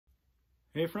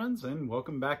Hey friends, and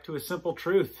welcome back to A Simple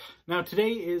Truth. Now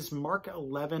today is Mark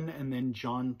 11 and then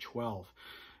John 12.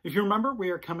 If you remember,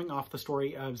 we are coming off the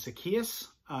story of Zacchaeus,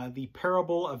 the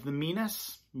parable of the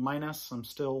Minas, I'm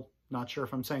still not sure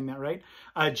if I'm saying that right,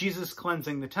 Jesus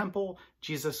cleansing the temple,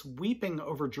 Jesus weeping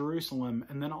over Jerusalem,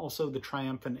 and then also the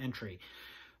triumphant entry.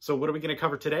 So what are we going to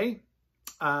cover today?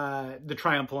 The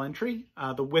triumphal entry,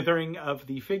 the withering of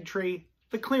the fig tree,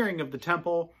 the clearing of the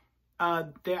temple,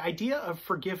 the idea of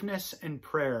forgiveness and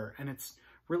prayer. And it's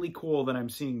really cool that I'm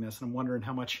seeing this, and I'm wondering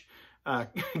how much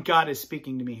God is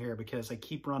speaking to me here, because I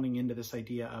keep running into this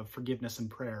idea of forgiveness and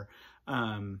prayer.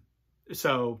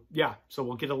 So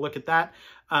we'll get a look at that.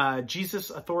 Jesus'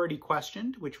 authority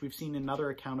questioned, which we've seen another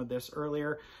account of this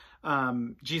earlier.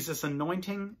 Jesus'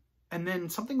 anointing. And then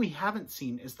something we haven't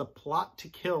seen is the plot to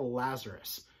kill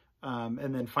Lazarus.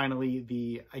 And then finally,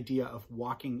 the idea of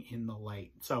walking in the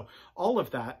light. So all of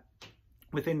that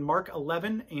within Mark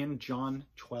 11 and John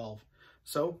 12.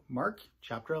 So Mark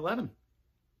chapter 11.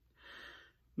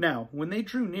 Now, when they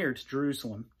drew near to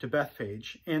Jerusalem, to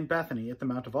Bethphage and Bethany at the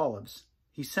Mount of Olives,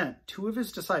 he sent two of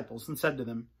his disciples and said to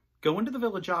them, "Go into the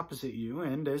village opposite you,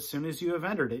 and as soon as you have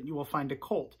entered it, you will find a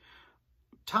colt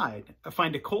tied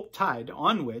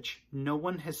on which no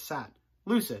one has sat.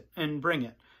 Loose it and bring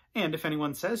it. And if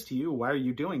anyone says to you, 'Why are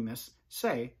you doing this?'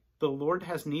 say, 'The Lord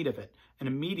has need of it,' and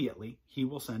immediately he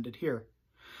will send it here."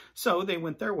 So they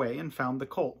went their way and found the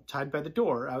colt tied by the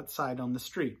door outside on the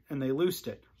street, and they loosed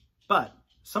it. But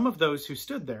some of those who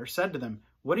stood there said to them,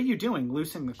 "What are you doing,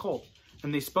 loosing the colt?"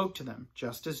 And they spoke to them,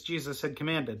 just as Jesus had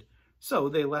commanded. So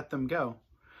they let them go.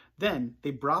 Then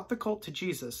they brought the colt to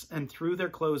Jesus and threw their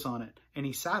clothes on it, and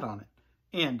he sat on it.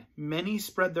 And many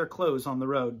spread their clothes on the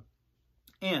road.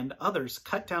 And others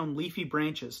cut down leafy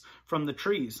branches from the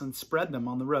trees and spread them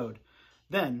on the road.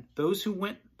 Then those who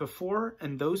went before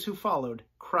and those who followed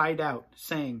cried out,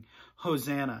 saying,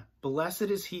 "Hosanna, blessed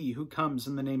is he who comes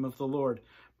in the name of the Lord.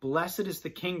 Blessed is the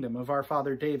kingdom of our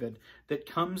father David that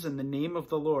comes in the name of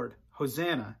the Lord.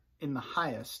 Hosanna in the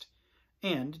highest."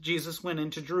 And Jesus went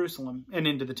into Jerusalem and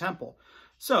into the temple.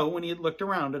 So when he had looked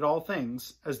around at all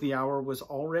things, as the hour was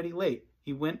already late,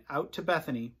 he went out to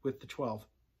Bethany with the 12.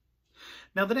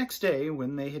 Now the next day,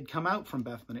 when they had come out from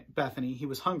Bethany, he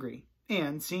was hungry.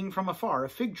 And seeing from afar a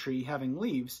fig tree having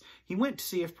leaves, he went to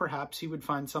see if perhaps he would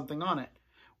find something on it.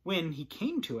 When he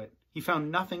came to it, he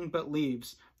found nothing but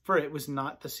leaves, for it was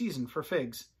not the season for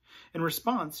figs. In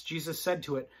response, Jesus said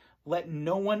to it, "Let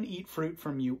no one eat fruit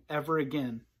from you ever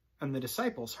again." And the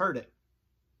disciples heard it.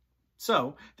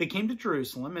 So they came to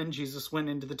Jerusalem, and Jesus went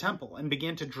into the temple and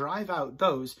began to drive out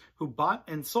those who bought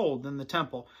and sold in the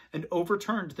temple, and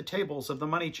overturned the tables of the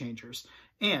money changers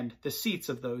and the seats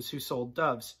of those who sold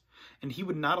doves. And he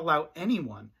would not allow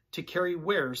anyone to carry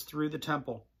wares through the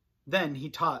temple. Then he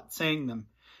taught, saying to them,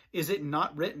 "Is it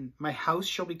not written, 'My house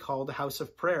shall be called a house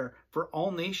of prayer for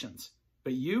all nations'?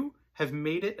 But you have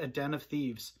made it a den of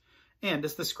thieves." And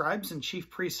as the scribes and chief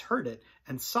priests heard it,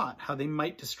 and sought how they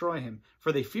might destroy him,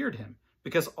 for they feared him,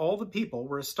 because all the people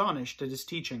were astonished at his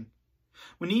teaching.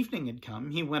 When evening had come,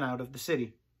 he went out of the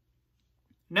city.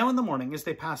 Now in the morning, as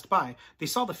they passed by, they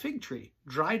saw the fig tree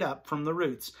dried up from the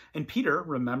roots. And Peter,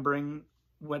 remembering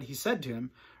what he said to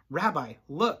him, "Rabbi,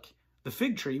 look, the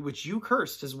fig tree which you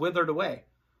cursed is withered away."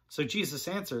 So Jesus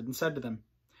answered and said to them,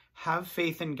 "Have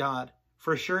faith in God.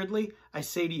 For assuredly, I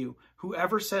say to you,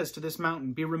 whoever says to this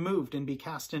mountain, 'Be removed and be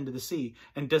cast into the sea,'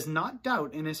 and does not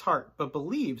doubt in his heart, but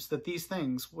believes that these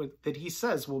things that he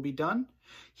says will be done,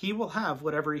 he will have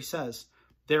whatever he says.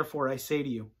 Therefore I say to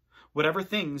you, whatever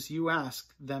things you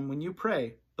ask them when you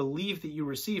pray, believe that you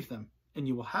receive them, and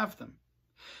you will have them.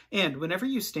 And whenever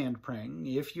you stand praying,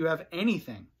 if you have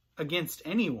anything against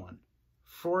anyone,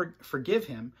 forgive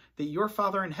him, that your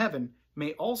Father in heaven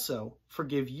may also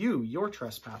forgive you your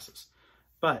trespasses.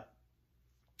 But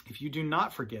if you do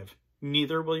not forgive,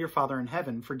 neither will your Father in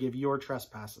heaven forgive your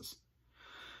trespasses."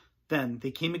 Then they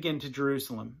came again to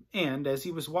Jerusalem, and as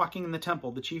he was walking in the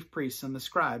temple, the chief priests and the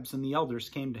scribes and the elders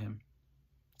came to him.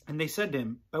 And they said to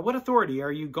him, "By what authority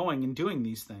are you going and doing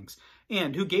these things?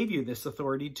 And who gave you this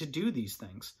authority to do these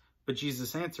things?" But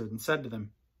Jesus answered and said to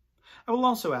them, "I will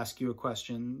also ask you a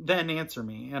question, then answer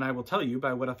me, and I will tell you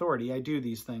by what authority I do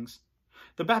these things.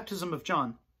 The baptism of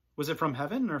John, was it from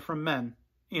heaven or from men?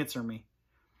 Answer me."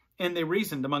 And they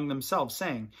reasoned among themselves,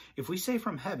 saying, "If we say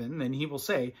from heaven, then he will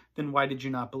say, 'Then why did you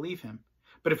not believe him?'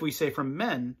 But if we say from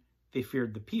men," they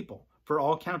feared the people, for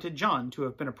all counted John to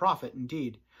have been a prophet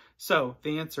indeed. So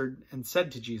they answered and said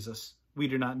to Jesus, "We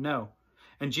do not know."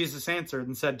 And Jesus answered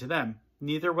and said to them,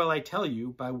 "Neither will I tell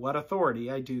you by what authority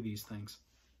I do these things."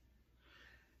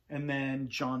 And then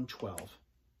John 12.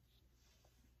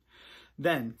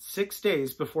 Then, 6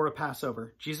 days before a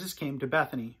Passover, Jesus came to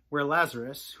Bethany, where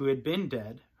Lazarus, who had been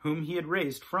dead, whom he had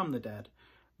raised from the dead.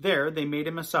 There they made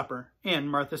him a supper, and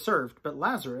Martha served, but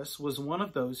Lazarus was one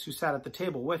of those who sat at the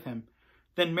table with him.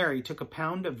 Then Mary took a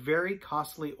pound of very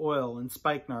costly oil and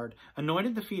spikenard,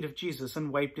 anointed the feet of Jesus,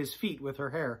 and wiped his feet with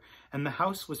her hair, and the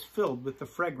house was filled with the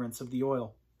fragrance of the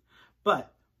oil.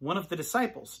 But one of the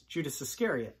disciples, Judas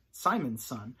Iscariot, Simon's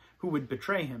son, who would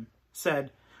betray him,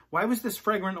 said, "Why was this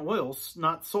fragrant oil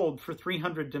not sold for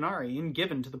 300 denarii and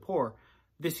given to the poor?"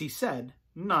 This he said,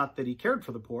 not that he cared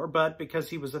for the poor, but because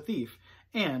he was a thief,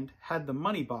 and had the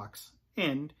money box,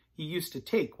 and he used to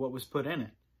take what was put in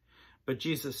it. But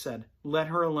Jesus said, "Let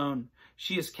her alone.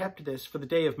 She has kept this for the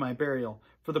day of my burial.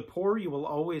 For the poor you will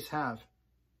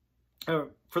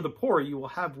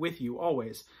have with you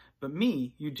always, but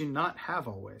me you do not have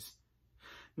always."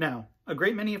 Now, a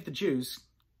great many of the Jews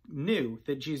knew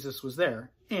that Jesus was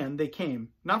there, and they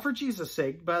came, not for Jesus'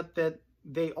 sake, but that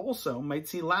they also might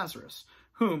see Lazarus,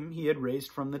 whom he had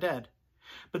raised from the dead.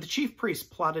 But the chief priests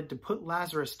plotted to put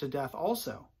Lazarus to death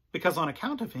also, because on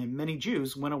account of him many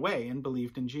Jews went away and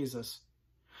believed in Jesus.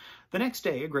 The next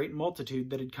day a great multitude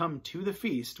that had come to the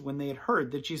feast, when they had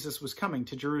heard that Jesus was coming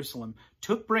to Jerusalem,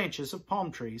 took branches of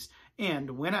palm trees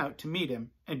and went out to meet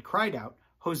him, and cried out,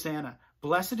 "Hosanna!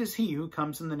 Blessed is he who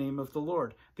comes in the name of the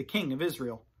Lord, the King of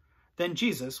Israel." Then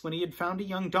Jesus, when he had found a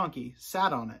young donkey,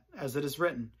 sat on it, as it is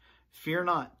written, "Fear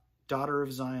not, daughter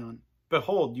of Zion.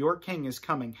 Behold, your king is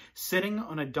coming, sitting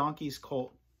on a donkey's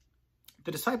colt."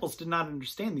 The disciples did not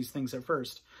understand these things at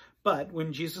first, but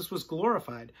when Jesus was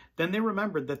glorified, then they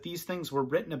remembered that these things were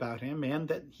written about him, and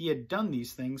that he had done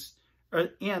these things,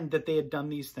 and that they had done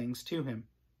these things to him.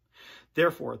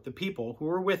 Therefore, the people who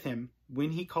were with him,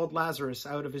 when he called Lazarus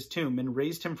out of his tomb and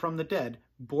raised him from the dead,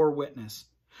 bore witness.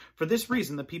 For this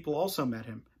reason the people also met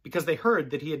him, because they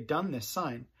heard that he had done this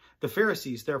sign. The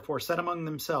Pharisees therefore said among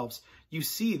themselves, "You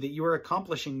see that you are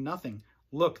accomplishing nothing.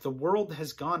 Look, the world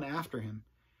has gone after him."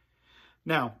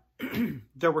 Now,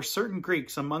 there were certain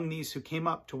Greeks among these who came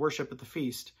up to worship at the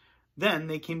feast. Then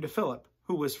they came to Philip,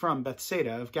 who was from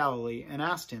Bethsaida of Galilee, and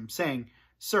asked him, saying,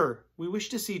 "Sir, we wish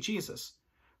to see Jesus."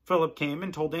 Philip came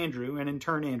and told Andrew, and in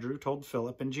turn Andrew told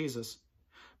Philip and Jesus.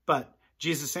 But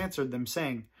Jesus answered them,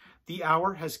 saying, "The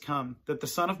hour has come that the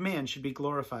Son of Man should be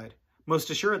glorified.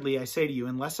 Most assuredly, I say to you,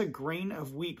 unless a grain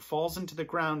of wheat falls into the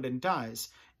ground and dies,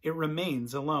 it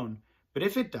remains alone. But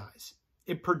if it dies,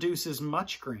 it produces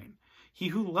much grain. He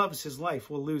who loves his life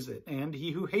will lose it, and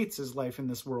he who hates his life in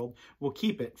this world will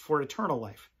keep it for eternal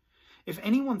life. If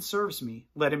anyone serves me,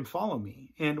 let him follow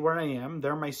me, and where I am,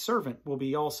 there my servant will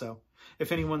be also.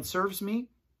 If anyone serves me,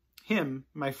 him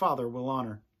my Father will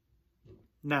honor.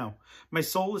 Now, my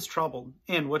soul is troubled,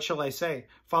 and what shall I say?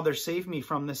 Father, save me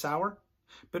from this hour?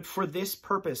 But for this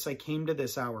purpose I came to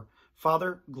this hour.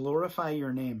 Father, glorify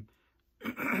your name."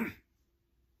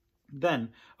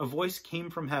 Then a voice came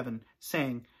from heaven,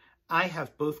 saying, "I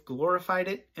have both glorified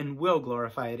it and will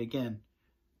glorify it again."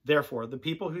 Therefore the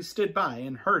people who stood by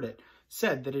and heard it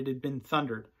said that it had been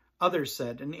thundered. Others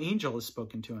said, "An angel has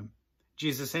spoken to him."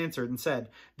 Jesus answered and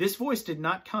said, "This voice did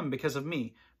not come because of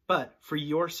me, but for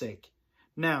your sake.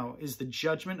 Now is the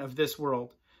judgment of this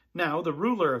world. Now the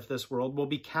ruler of this world will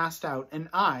be cast out, and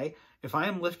I, if I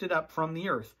am lifted up from the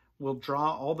earth, will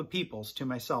draw all the peoples to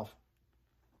myself."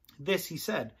 This he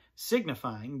said,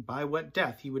 signifying by what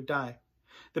death he would die.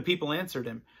 The people answered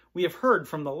him, "We have heard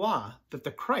from the law that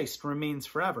the Christ remains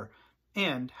forever.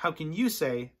 And how can you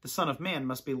say the Son of Man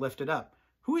must be lifted up?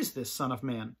 Who is this Son of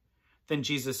Man?" Then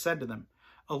Jesus said to them,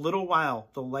 "A little while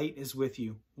the light is with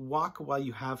you. Walk while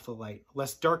you have the light,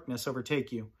 lest darkness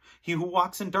overtake you. He who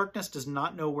walks in darkness does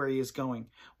not know where he is going.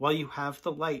 While you have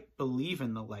the light, believe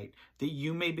in the light, that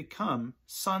you may become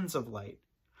sons of light."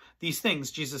 These things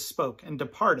Jesus spoke and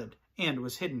departed, and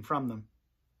was hidden from them.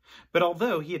 But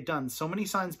although he had done so many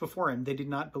signs before him, they did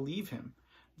not believe him,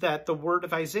 that the word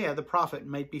of Isaiah the prophet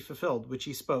might be fulfilled, which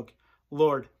he spoke,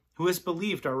 "Lord, who has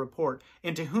believed our report,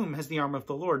 and to whom has the arm of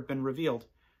the Lord been revealed?"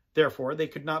 Therefore they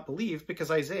could not believe,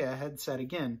 because Isaiah had said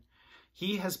again,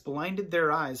 "He has blinded their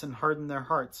eyes and hardened their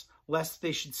hearts, lest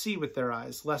they should see with their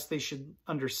eyes, lest they should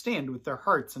understand with their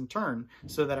hearts and turn,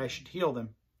 so that I should heal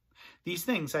them." These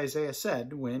things Isaiah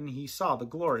said when he saw the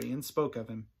glory and spoke of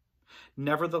him.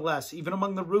 Nevertheless, even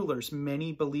among the rulers,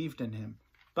 many believed in him.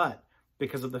 But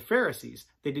because of the Pharisees,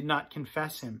 they did not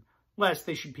confess him, lest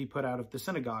they should be put out of the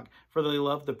synagogue, for they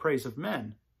loved the praise of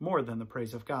men more than the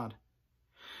praise of God.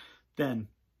 Then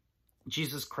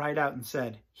Jesus cried out and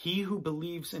said, "He who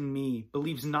believes in me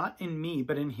believes not in me,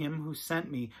 but in him who sent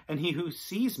me, and he who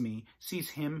sees me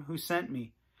sees him who sent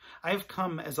me. I have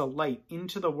come as a light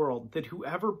into the world, that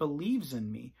whoever believes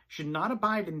in me should not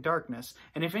abide in darkness.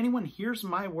 And if anyone hears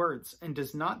my words and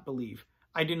does not believe,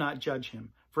 I do not judge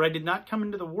him. For I did not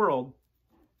come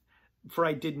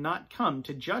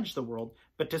to judge the world,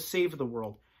 but to save the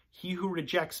world. He who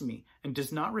rejects me and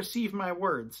does not receive my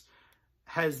words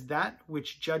has that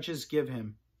which judges give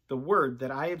him. The word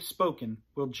that I have spoken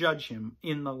will judge him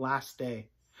in the last day.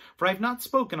 For I have not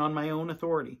spoken on my own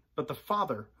authority, but the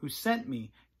Father who sent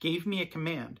me gave me a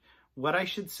command, what I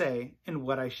should say and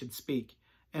what I should speak.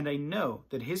 And I know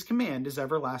that his command is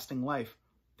everlasting life.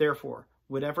 Therefore,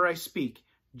 whatever I speak,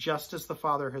 just as the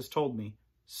Father has told me,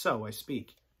 so I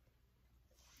speak.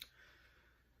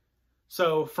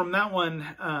 So from that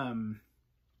one,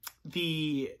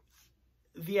 the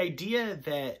idea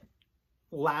that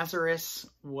Lazarus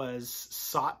was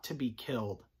sought to be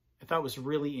killed, I thought was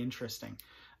really interesting.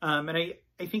 And I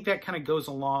think that kind of goes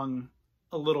along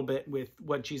a little bit with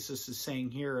what Jesus is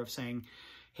saying here, of saying,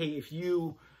 hey, if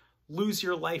you lose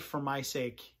your life for my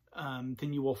sake,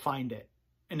 then you will find it.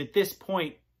 And at this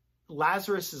point,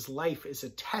 Lazarus's life is a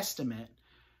testament,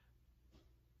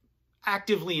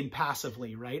 actively and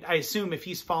passively, right? I assume if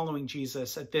he's following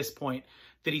Jesus at this point,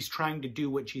 that he's trying to do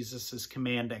what Jesus is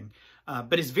commanding.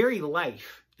 But his very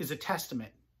life is a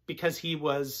testament, because he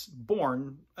was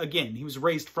born again. He was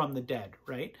raised from the dead,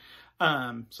 right?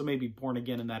 So maybe born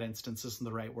again in that instance isn't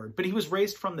the right word, but he was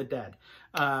raised from the dead.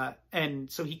 And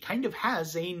so he kind of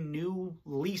has a new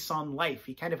lease on life.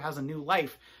 He kind of has a new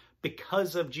life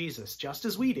because of Jesus, just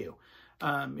as we do.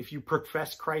 If you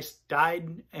profess Christ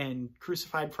died and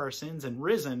crucified for our sins and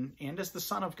risen and as the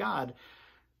Son of God,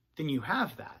 then you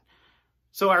have that.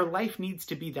 So our life needs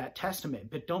to be that testament,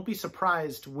 but don't be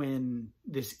surprised when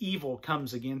this evil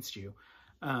comes against you.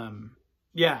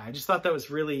 Yeah, I just thought that was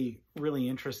really, really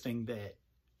interesting that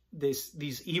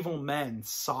these evil men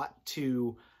sought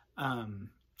to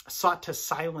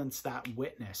silence that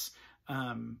witness,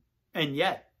 and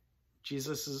yet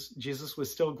Jesus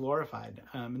was still glorified,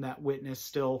 and that witness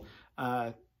still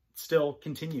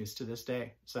continues to this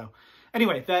day. So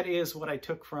anyway, that is what I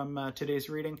took from today's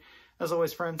reading. As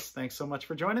always, friends, thanks so much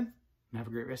for joining, and have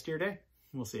a great rest of your day.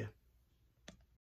 We'll see you.